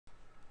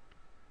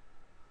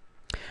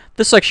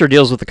This lecture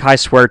deals with the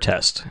chi-square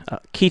test.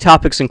 Key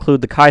topics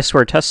include the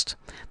chi-square test,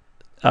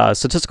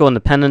 statistical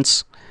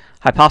independence,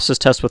 hypothesis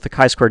test with the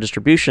chi-square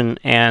distribution,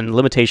 and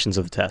limitations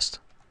of the test.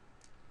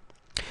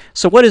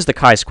 So what is the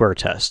chi-square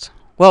test?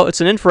 Well,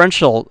 it's an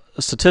inferential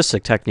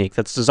statistic technique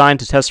that's designed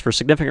to test for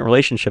significant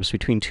relationships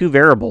between two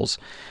variables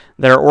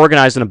that are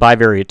organized in a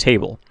bivariate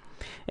table,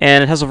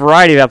 and it has a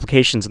variety of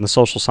applications in the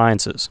social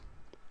sciences.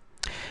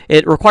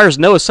 It requires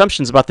no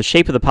assumptions about the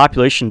shape of the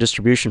population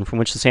distribution from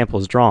which the sample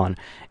is drawn,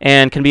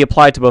 and can be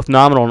applied to both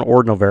nominal and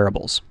ordinal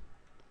variables.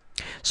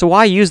 So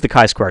why use the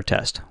chi-square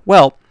test?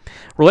 Well,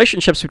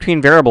 relationships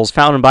between variables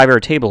found in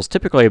bivariate tables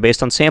typically are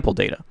based on sample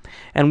data,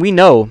 and we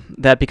know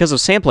that because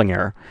of sampling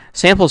error,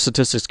 sample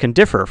statistics can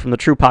differ from the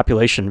true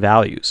population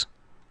values.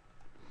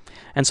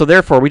 And so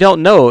therefore, we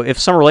don't know if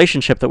some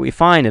relationship that we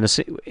find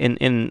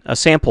in a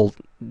sample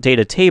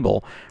data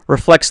table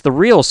reflects the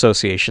real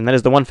association, that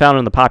is the one found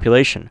in the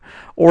population,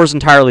 or is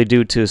entirely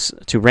due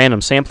to random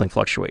sampling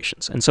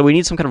fluctuations. And so we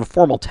need some kind of a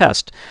formal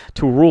test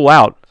to rule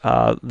out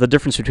the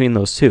difference between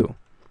those two.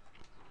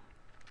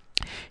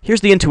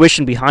 Here's the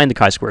intuition behind the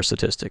chi-square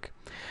statistic.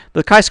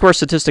 The chi-square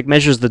statistic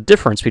measures the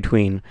difference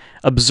between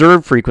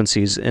observed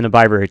frequencies in a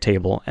bivariate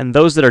table and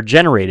those that are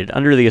generated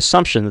under the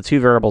assumption that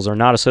two variables are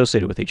not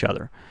associated with each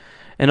other.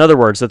 In other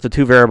words, that the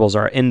two variables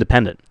are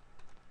independent.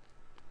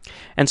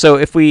 And so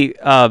if the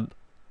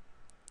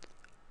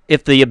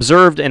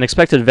observed and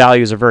expected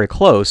values are very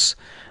close,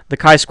 the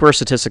chi-square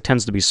statistic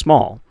tends to be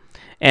small.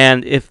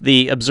 And if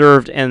the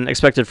observed and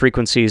expected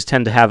frequencies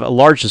tend to have a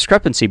large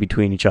discrepancy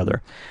between each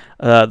other,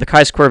 the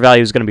chi-square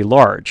value is going to be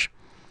large.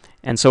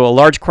 And so a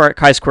large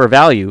chi-square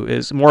value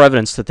is more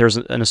evidence that there's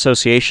an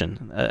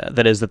association,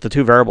 that is, that the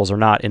two variables are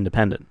not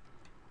independent.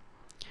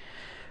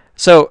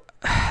 So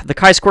the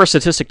chi-square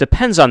statistic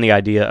depends on the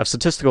idea of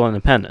statistical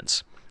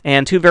independence,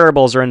 and two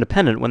variables are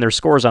independent when their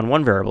scores on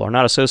one variable are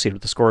not associated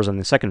with the scores on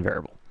the second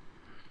variable.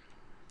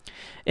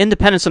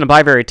 Independence in a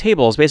bivariate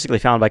table is basically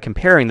found by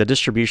comparing the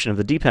distribution of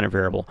the dependent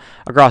variable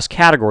across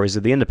categories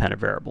of the independent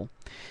variable.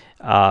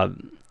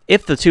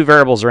 If the two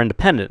variables are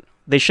independent,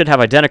 they should have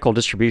identical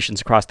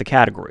distributions across the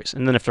categories,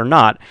 and then if they're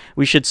not,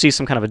 we should see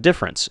some kind of a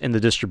difference in the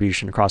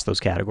distribution across those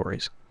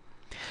categories.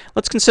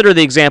 Let's consider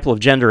the example of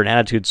gender and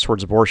attitudes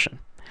towards abortion.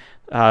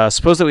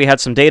 Suppose that we had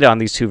some data on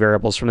these two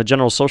variables from the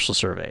General Social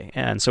Survey,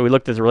 and so we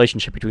looked at the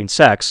relationship between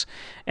sex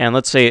and,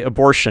 let's say,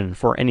 abortion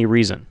for any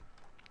reason.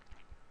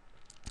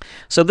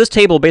 So this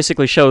table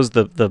basically shows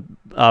the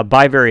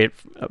bivariate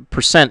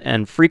percent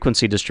and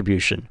frequency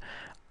distribution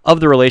of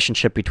the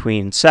relationship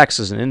between sex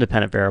as an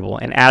independent variable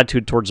and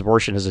attitude towards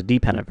abortion as a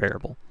dependent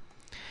variable.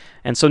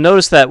 And so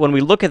notice that when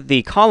we look at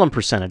the column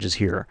percentages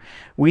here,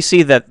 we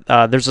see that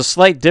there's a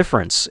slight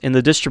difference in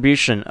the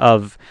distribution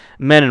of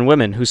men and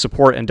women who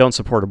support and don't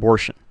support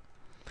abortion.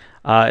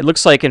 It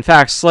looks like, in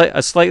fact,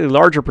 a slightly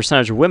larger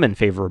percentage of women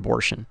favor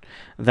abortion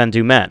than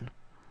do men.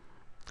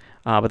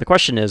 But the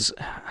question is,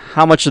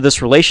 how much of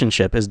this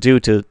relationship is due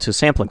to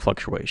sampling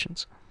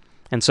fluctuations?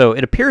 And so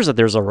it appears that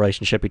there's a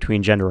relationship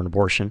between gender and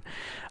abortion,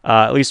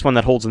 at least one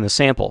that holds in the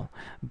sample.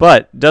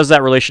 But does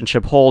that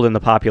relationship hold in the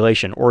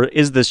population, or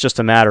is this just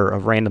a matter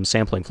of random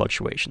sampling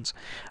fluctuations?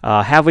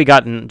 Have we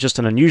gotten just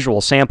an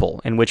unusual sample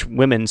in which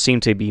women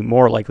seem to be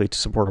more likely to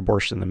support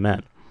abortion than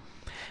men?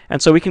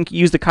 And so we can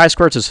use the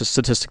chi-square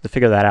statistic to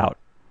figure that out.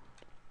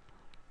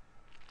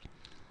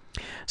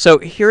 So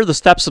here are the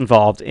steps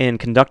involved in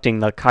conducting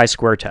the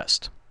chi-square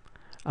test.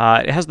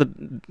 It has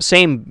the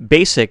same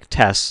basic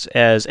tests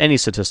as any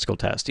statistical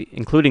test,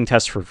 including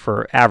tests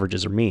for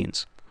averages or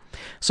means.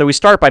 So we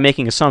start by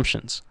making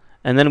assumptions,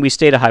 and then we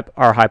state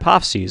our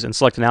hypotheses and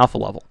select an alpha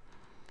level.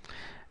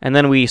 And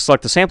then we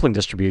select the sampling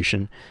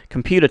distribution,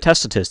 compute a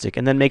test statistic,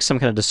 and then make some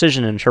kind of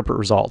decision and interpret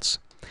results.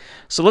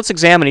 So let's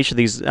examine each of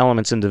these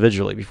elements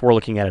individually before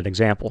looking at an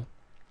example.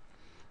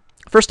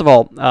 First of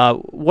all,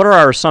 what are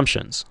our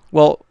assumptions?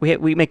 Well,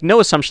 we make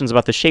no assumptions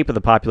about the shape of the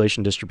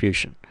population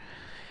distribution.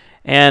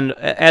 And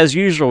as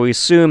usual, we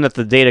assume that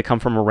the data come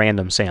from a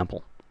random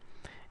sample.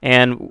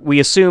 And we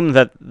assume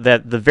that the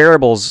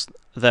variables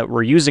that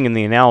we're using in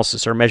the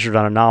analysis are measured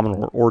on a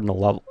nominal or ordinal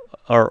level,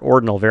 or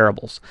ordinal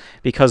variables,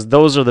 because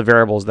those are the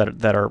variables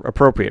that are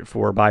appropriate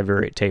for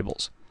bivariate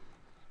tables.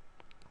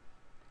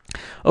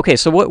 Okay,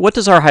 so what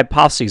does our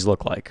hypotheses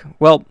look like?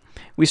 Well,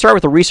 we start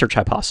with a research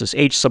hypothesis,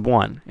 H sub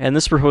 1, and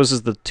this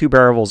proposes the two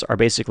variables are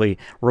basically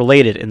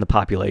related in the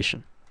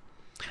population.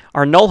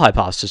 Our null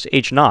hypothesis,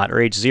 H naught, or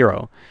H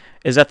 0,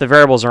 is that the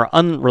variables are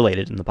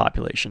unrelated in the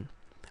population.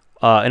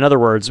 In other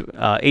words,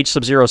 H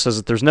sub 0 says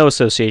that there's no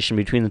association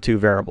between the two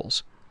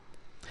variables.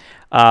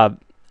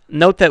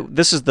 Note that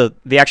this is the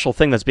actual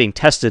thing that's being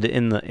tested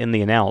in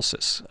the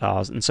analysis.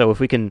 And so if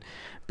we can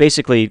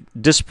basically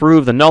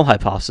disprove the null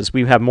hypothesis,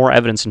 we have more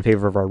evidence in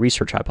favor of our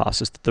research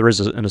hypothesis that there is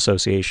an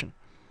association.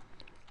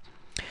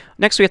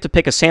 Next, we have to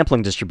pick a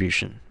sampling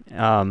distribution.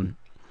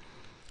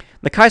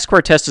 The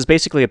chi-square test is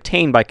basically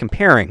obtained by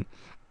comparing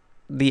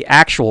the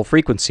actual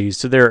frequencies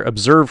to their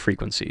observed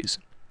frequencies.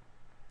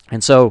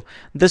 And so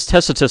this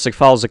test statistic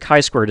follows a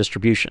chi-square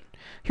distribution.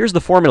 here's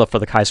the formula for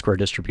the chi-square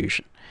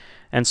distribution.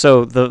 And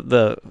so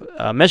the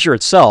measure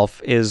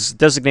itself is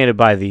designated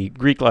by the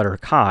Greek letter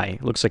chi,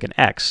 looks like an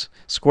x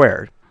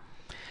squared.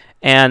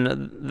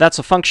 And that's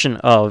a function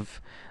of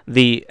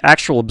the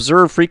actual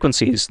observed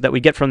frequencies that we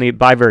get from the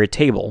bivariate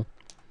table,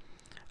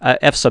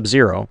 f sub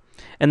 0,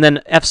 and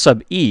then f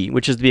sub e,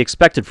 which is the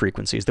expected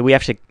frequencies that we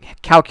have to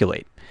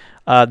calculate.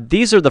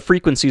 These are the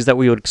frequencies that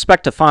we would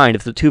expect to find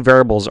if the two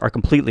variables are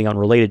completely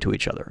unrelated to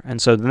each other.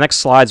 And so the next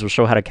slides will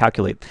show how to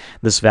calculate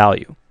this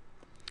value.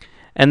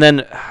 And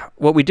then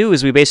what we do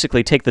is we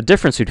basically take the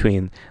difference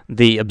between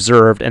the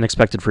observed and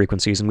expected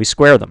frequencies and we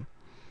square them.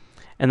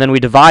 And then we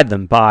divide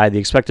them by the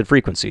expected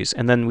frequencies,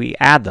 and then we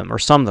add them or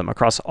sum them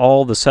across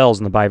all the cells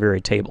in the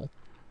bivariate table.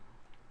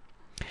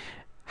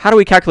 How do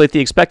we calculate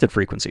the expected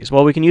frequencies?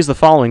 Well, we can use the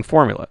following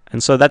formula.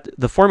 And so that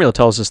the formula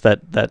tells us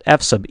that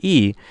f sub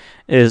e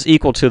is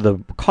equal to the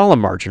column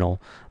marginal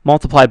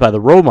multiplied by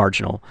the row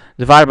marginal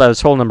divided by the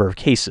total number of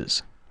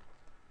cases.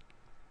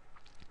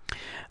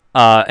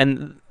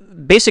 And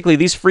basically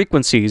these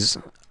frequencies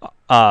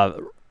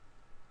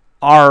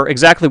are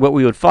exactly what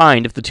we would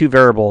find if the two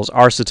variables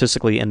are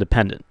statistically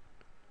independent.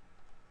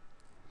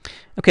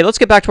 Okay, let's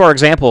get back to our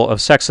example of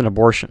sex and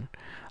abortion.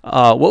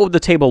 What would the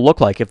table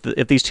look like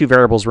if these two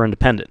variables were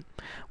independent?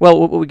 Well,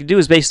 what we could do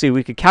is basically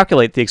we could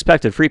calculate the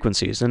expected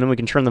frequencies, and then we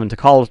can turn them into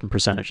column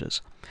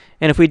percentages.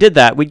 And if we did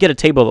that, we'd get a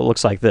table that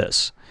looks like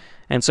this.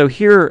 And so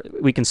here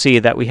we can see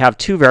that we have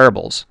two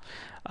variables.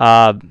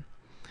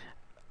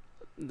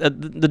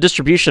 The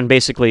distribution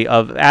basically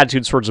of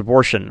attitudes towards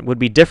abortion would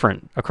be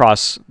different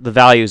across the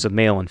values of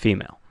male and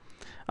female.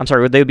 I'm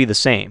sorry, they would be the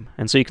same.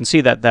 And so you can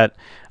see that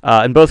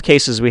in both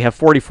cases we have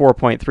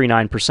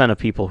 44.39% of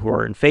people who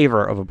are in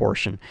favor of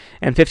abortion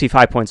and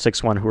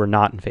 55.61% who are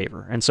not in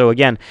favor. And so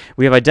again,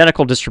 we have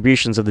identical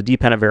distributions of the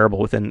dependent variable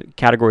within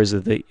categories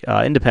of the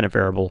independent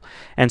variable.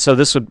 And so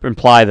this would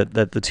imply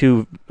that the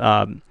two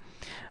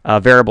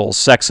variables,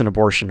 sex and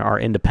abortion, are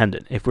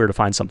independent if we were to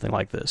find something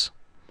like this.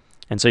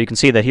 And so you can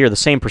see that here the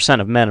same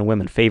percent of men and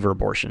women favor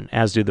abortion,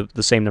 as do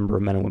the same number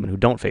of men and women who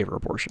don't favor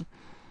abortion.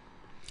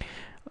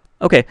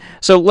 Okay,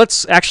 so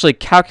let's actually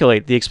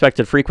calculate the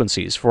expected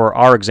frequencies for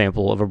our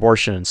example of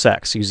abortion and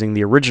sex using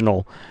the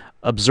original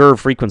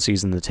observed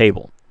frequencies in the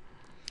table.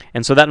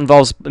 And so that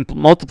involves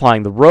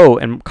multiplying the row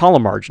and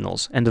column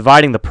marginals and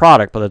dividing the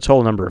product by the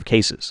total number of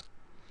cases.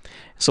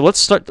 So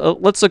let's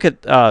look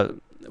at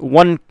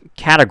one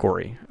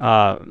category.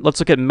 Let's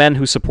look at men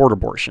who support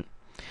abortion.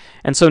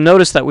 And so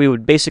notice that we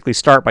would basically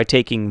start by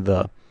taking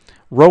the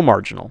row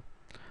marginal,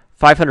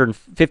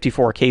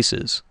 554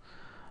 cases,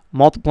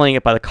 multiplying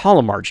it by the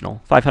column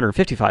marginal,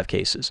 555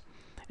 cases,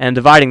 and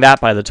dividing that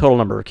by the total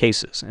number of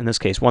cases, in this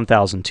case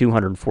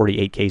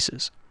 1,248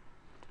 cases.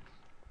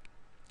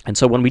 And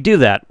so when we do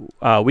that,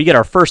 we get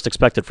our first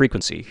expected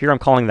frequency. Here I'm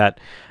calling that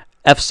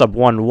f sub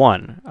 1,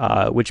 1,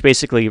 which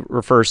basically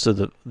refers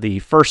to the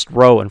first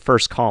row and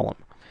first column.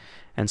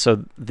 And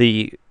so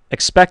the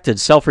expected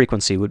cell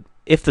frequency would,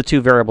 if the two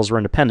variables were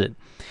independent,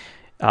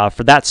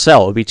 for that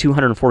cell, it would be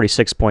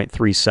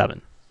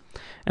 246.37.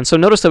 And so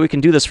notice that we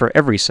can do this for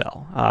every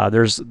cell.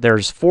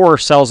 There's 4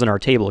 cells in our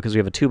table because we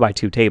have a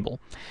 2x2 table.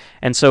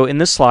 And so in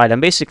this slide,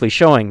 I'm basically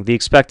showing the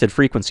expected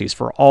frequencies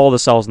for all the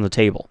cells in the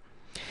table.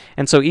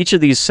 And so each of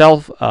these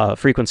cell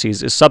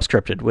frequencies is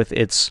subscripted with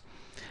its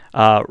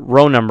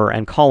row number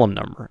and column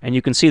number. And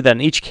you can see that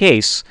in each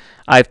case,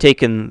 I've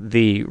taken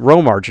the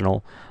row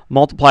marginal,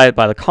 multiply it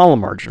by the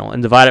column marginal,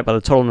 and divide it by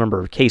the total number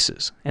of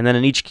cases. And then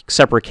in each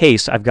separate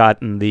case, I've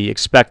gotten the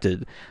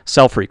expected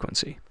cell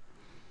frequency.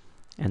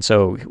 And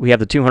so we have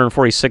the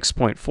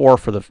 246.4 for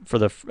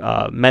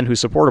the men who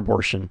support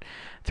abortion,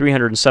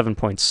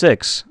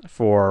 307.6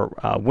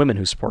 for women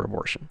who support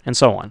abortion, and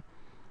so on.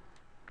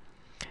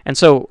 And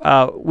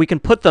so we can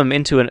put them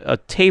into a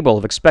table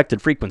of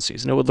expected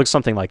frequencies, and it would look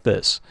something like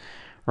this,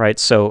 right?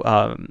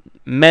 So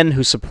men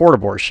who support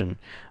abortion,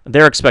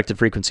 their expected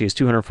frequency is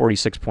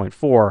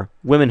 246.4.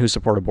 Women who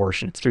support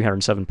abortion, it's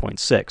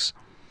 307.6.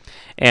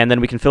 And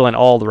then we can fill in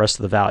all the rest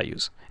of the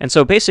values. And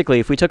so basically,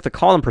 if we took the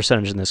column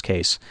percentage in this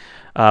case,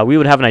 we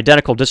would have an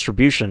identical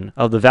distribution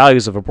of the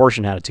values of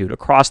abortion attitude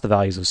across the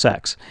values of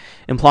sex,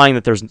 implying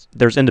that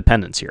there's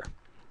independence here.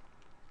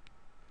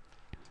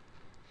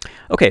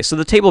 Okay, so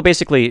the table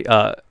basically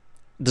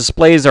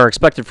displays our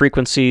expected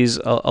frequencies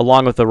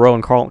along with the row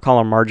and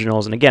column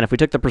marginals. And again, if we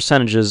took the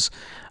percentages,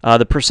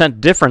 the percent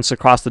difference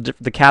across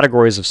the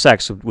categories of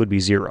sex would be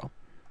 0.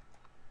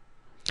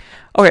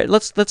 Okay,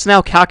 let's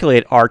now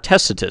calculate our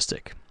test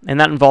statistic, and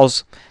that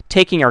involves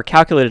taking our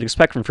calculated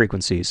expected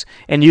frequencies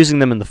and using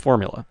them in the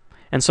formula.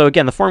 And so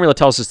again, the formula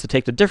tells us to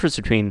take the difference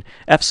between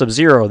f sub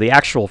 0, the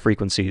actual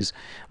frequencies,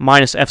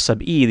 minus f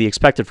sub e, the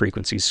expected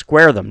frequencies,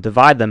 square them,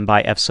 divide them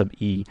by f sub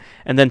e,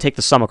 and then take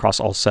the sum across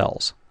all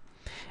cells.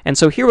 And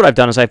so here what I've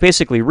done is I've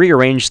basically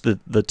rearranged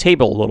the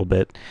table a little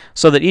bit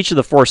so that each of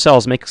the 4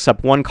 cells makes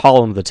up one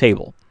column of the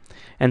table.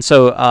 And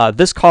so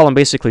this column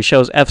basically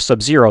shows f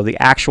sub 0, the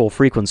actual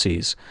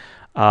frequencies,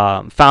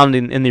 found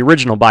in the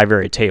original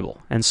bivariate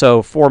table. And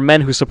so for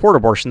men who support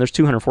abortion, there's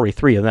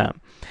 243 of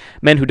them.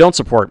 Men who don't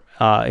support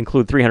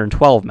include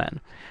 312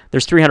 men.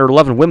 There's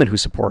 311 women who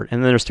support,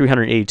 and then there's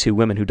 382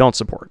 women who don't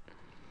support.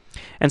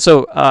 And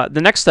so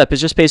the next step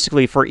is just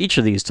basically for each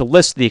of these to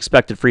list the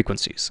expected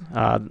frequencies,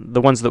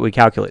 the ones that we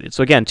calculated.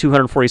 So again,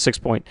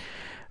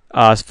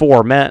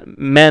 246.4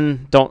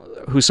 men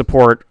who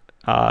support,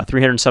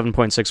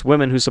 307.6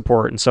 women who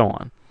support, and so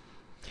on.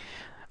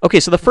 Okay,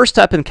 so the first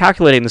step in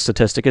calculating the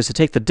statistic is to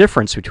take the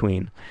difference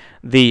between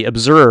the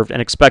observed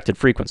and expected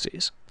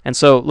frequencies. And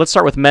so let's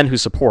start with men who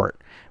support.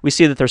 We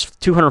see that there's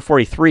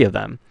 243 of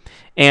them.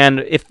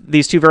 And if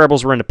these two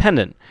variables were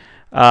independent,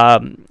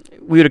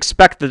 we would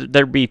expect that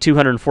there'd be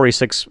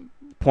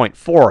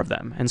 246.4 of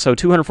them. And so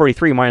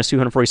 243 minus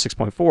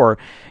 246.4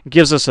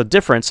 gives us a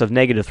difference of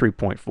negative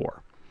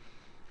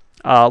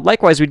 3.4.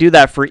 Likewise, we do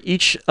that for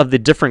each of the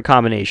different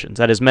combinations.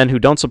 That is, men who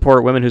don't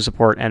support, women who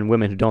support, and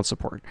women who don't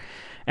support.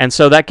 And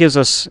so that gives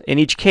us, in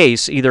each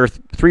case, either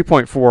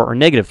 3.4 or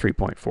negative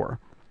 3.4.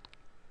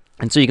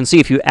 And so you can see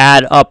if you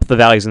add up the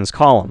values in this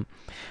column,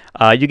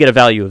 you get a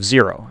value of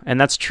 0. And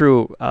that's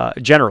true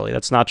generally.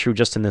 That's not true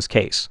just in this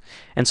case.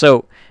 And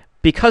so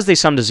because they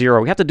sum to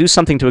 0, we have to do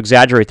something to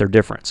exaggerate their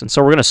difference. And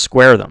so we're going to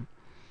square them.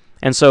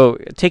 And so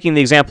taking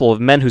the example of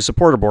men who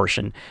support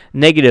abortion,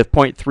 negative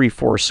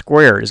 0.34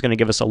 squared is going to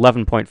give us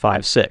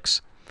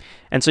 11.56.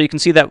 And so you can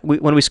see that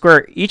when we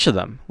square each of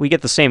them, we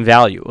get the same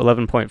value,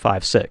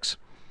 11.56.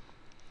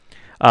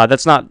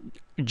 That's not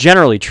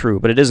generally true,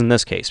 but it is in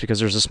this case because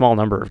there's a small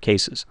number of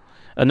cases,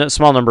 a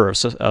small number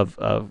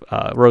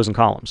of rows and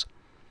columns.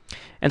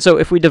 And so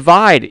if we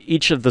divide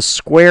each of the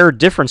square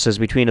differences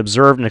between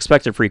observed and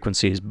expected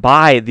frequencies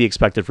by the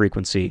expected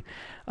frequency,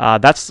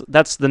 that's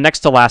the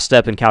next to last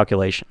step in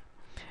calculation.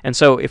 And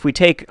so if we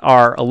take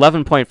our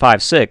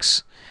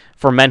 11.56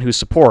 for men who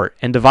support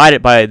and divide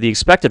it by the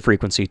expected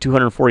frequency,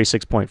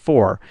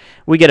 246.4,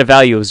 we get a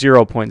value of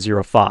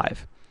 0.05.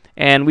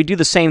 And we do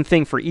the same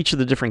thing for each of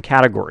the different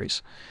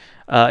categories,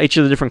 each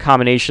of the different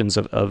combinations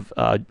of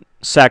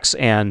sex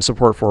and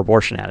support for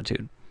abortion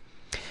attitude.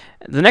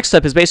 The next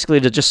step is basically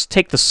to just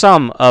take the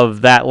sum of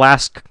that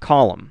last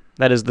column.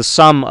 That is the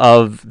sum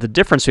of the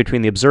difference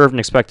between the observed and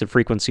expected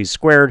frequencies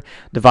squared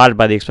divided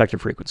by the expected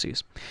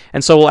frequencies.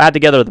 And so we'll add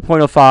together the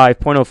 0.05,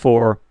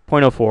 0.04,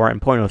 0.04, and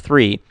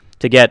 0.03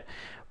 to get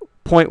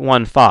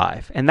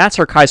 0.15. And that's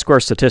our chi-square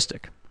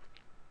statistic.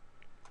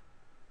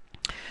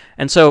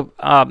 And so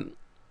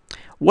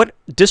what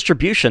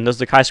distribution does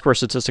the chi-square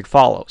statistic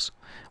follows?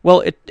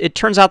 Well, it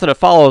turns out that it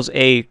follows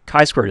a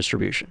chi-square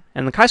distribution.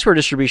 And the chi-square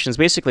distribution is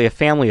basically a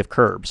family of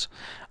curves.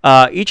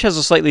 Each has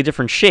a slightly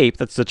different shape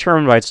that's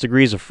determined by its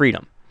degrees of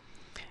freedom.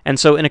 And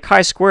so in a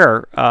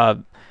chi-square,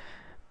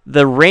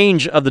 the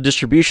range of the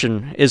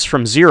distribution is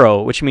from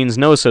 0, which means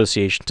no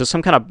association, to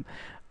some kind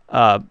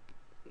of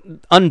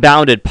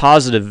unbounded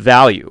positive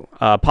value,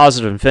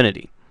 positive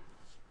infinity.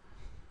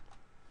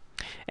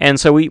 And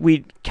so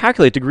we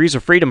calculate degrees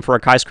of freedom for a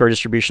chi-square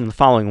distribution the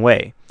following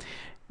way.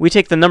 We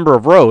take the number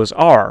of rows,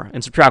 r,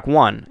 and subtract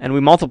 1, and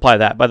we multiply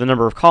that by the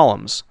number of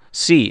columns,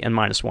 c, and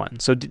minus 1.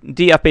 So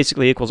df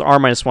basically equals r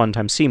minus 1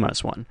 times c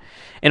minus 1.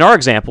 In our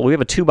example, we have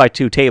a 2 by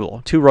 2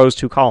 table, 2 rows,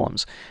 2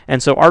 columns.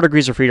 And so our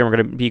degrees of freedom are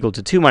going to be equal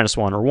to 2 minus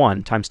 1, or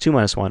 1, times 2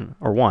 minus 1,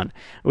 or 1,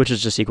 which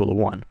is just equal to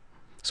 1.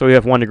 So we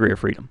have 1 degree of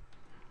freedom.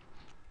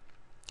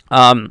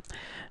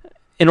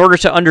 In order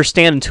to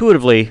understand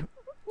intuitively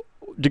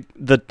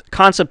the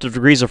concept of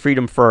degrees of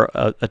freedom for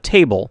a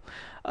table,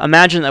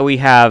 imagine that we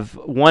have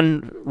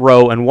one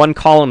row and one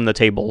column in the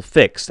table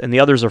fixed, and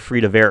the others are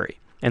free to vary.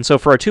 And so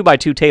for a 2 by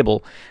 2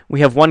 table, we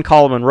have one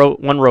column and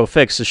one row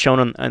fixed, as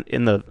shown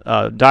in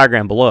the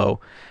diagram below,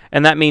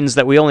 and that means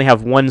that we only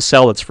have one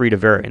cell that's free to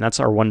vary, and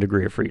that's our 1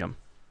 degree of freedom.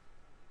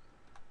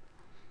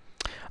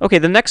 Okay,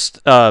 the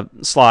next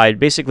slide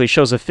basically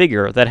shows a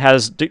figure that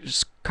has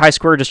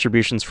chi-square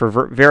distributions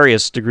for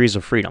various degrees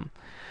of freedom.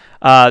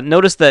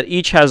 Notice that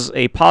each has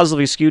a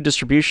positively skewed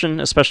distribution,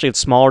 especially at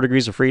smaller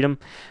degrees of freedom,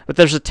 but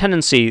there's a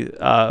tendency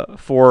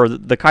for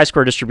the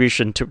chi-square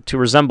distribution to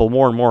resemble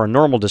more and more a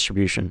normal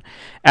distribution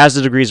as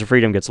the degrees of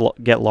freedom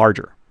get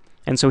larger.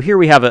 And so here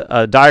we have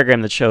a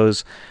diagram that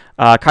shows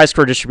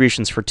chi-square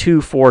distributions for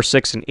 2, 4,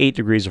 6, and 8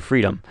 degrees of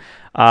freedom.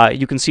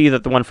 You can see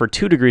that the one for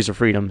 2 degrees of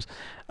freedom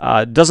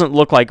doesn't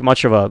look like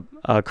much of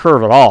a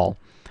curve at all.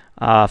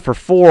 For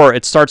 4,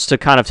 it starts to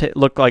kind of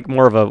look like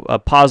more of a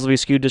positively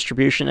skewed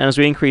distribution, and as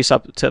we increase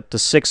up to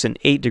 6 and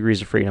 8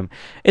 degrees of freedom,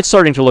 it's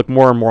starting to look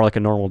more and more like a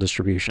normal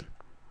distribution.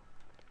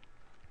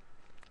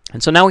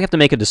 And so now we have to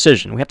make a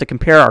decision. We have to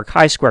compare our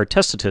chi-square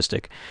test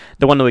statistic,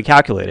 the one that we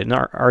calculated, in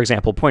our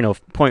example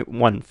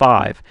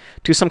 0.15,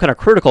 to some kind of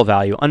critical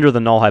value under the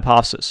null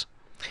hypothesis.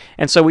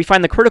 And so we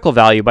find the critical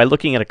value by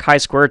looking at a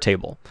chi-square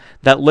table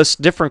that lists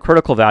different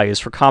critical values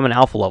for common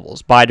alpha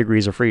levels by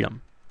degrees of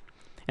freedom.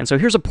 And so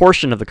here's a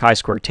portion of the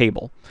chi-square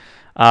table.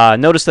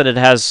 Notice that it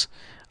has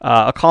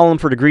a column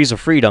for degrees of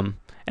freedom,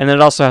 and then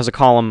it also has a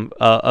column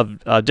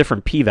of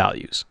different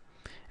p-values.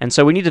 And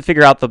so we need to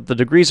figure out the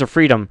degrees of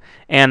freedom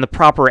and the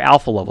proper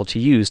alpha level to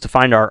use to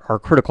find our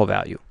critical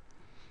value.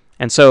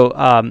 And so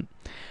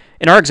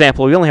in our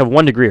example, we only have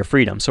 1 degree of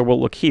freedom, so we'll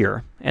look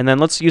here. And then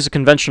let's use a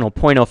conventional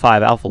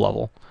 0.05 alpha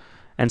level.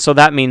 And so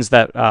that means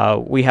that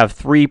we have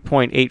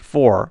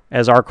 3.84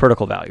 as our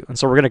critical value. And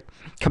so we're going to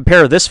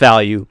compare this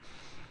value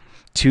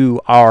to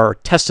our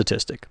test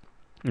statistic.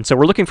 And so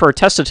we're looking for a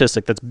test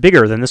statistic that's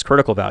bigger than this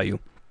critical value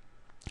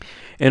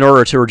in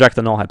order to reject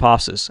the null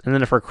hypothesis. And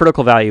then if our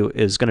critical value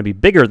is going to be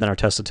bigger than our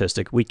test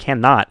statistic, we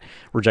cannot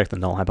reject the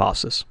null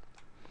hypothesis.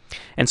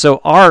 And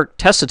so our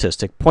test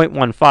statistic,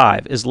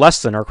 0.15, is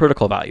less than our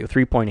critical value,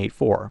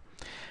 3.84.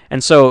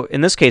 And so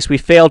in this case, we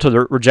fail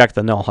to reject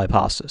the null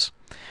hypothesis.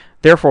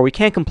 Therefore, we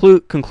can't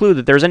conclude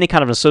that there's any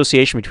kind of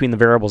association between the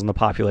variables in the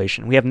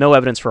population. We have no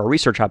evidence for our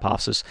research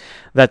hypothesis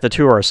that the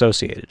two are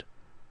associated.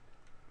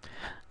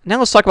 Now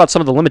let's talk about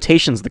some of the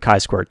limitations of the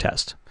chi-square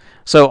test.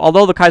 So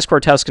although the chi-square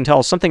test can tell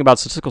us something about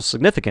statistical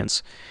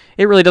significance,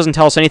 it really doesn't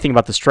tell us anything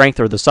about the strength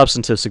or the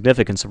substantive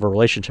significance of a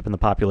relationship in the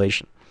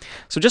population.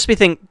 So just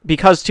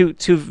because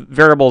two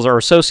variables are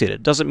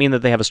associated doesn't mean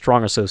that they have a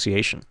strong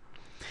association.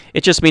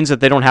 It just means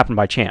that they don't happen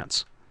by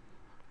chance.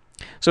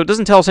 So it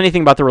doesn't tell us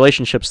anything about the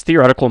relationship's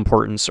theoretical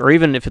importance or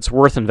even if it's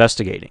worth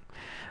investigating.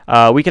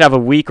 We could have a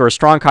weak or a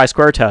strong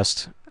chi-square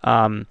test,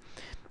 and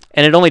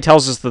it only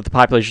tells us that the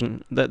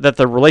population that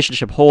the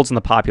relationship holds in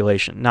the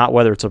population, not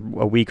whether it's a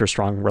weak or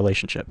strong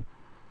relationship.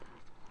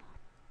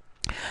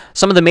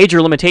 Some of the major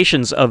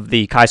limitations of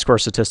the chi-square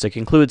statistic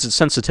includes its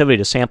sensitivity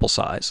to sample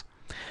size.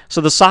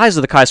 So the size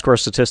of the chi-square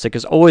statistic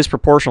is always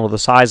proportional to the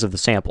size of the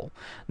sample,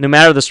 no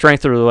matter the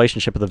strength of the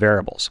relationship of the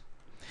variables.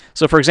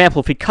 So for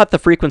example, if we cut the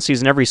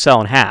frequencies in every cell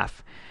in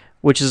half,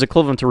 which is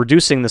equivalent to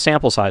reducing the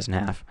sample size in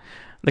half,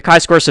 the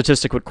chi-square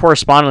statistic would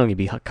correspondingly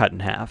be cut in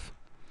half.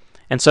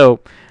 And so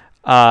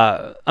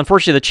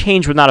unfortunately, the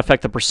change would not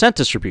affect the percent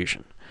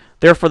distribution.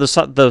 Therefore,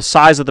 the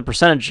size of the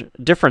percentage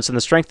difference in the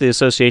strength of the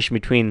association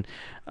between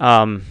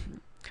the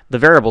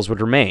variables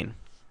would remain.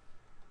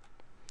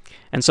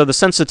 And so the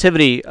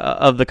sensitivity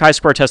of the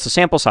chi-square test to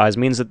sample size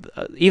means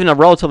that even a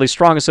relatively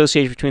strong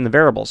association between the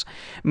variables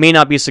may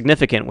not be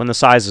significant when the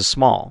size is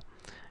small.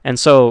 And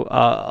so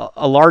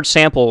a large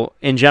sample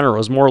in general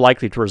is more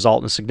likely to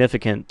result in a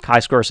significant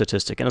chi-square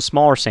statistic, and a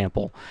smaller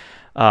sample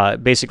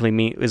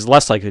is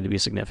less likely to be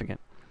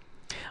significant.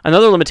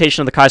 Another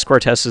limitation of the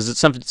chi-square test is its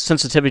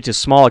sensitivity to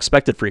small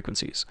expected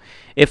frequencies.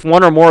 If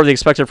one or more of the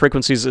expected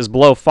frequencies is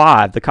below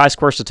 5, the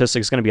chi-square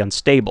statistic is going to be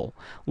unstable,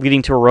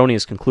 leading to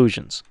erroneous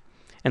conclusions.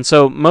 And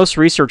so most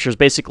researchers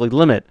basically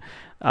limit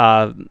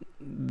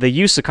the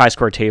use of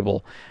chi-square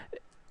table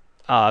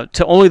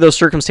to only those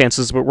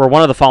circumstances where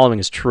one of the following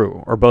is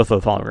true, or both of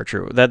the following are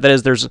true. That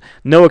is, there's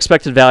no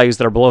expected values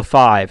that are below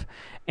 5,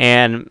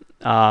 and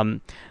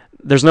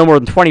there's no more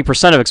than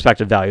 20% of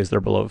expected values that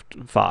are below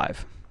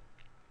 5.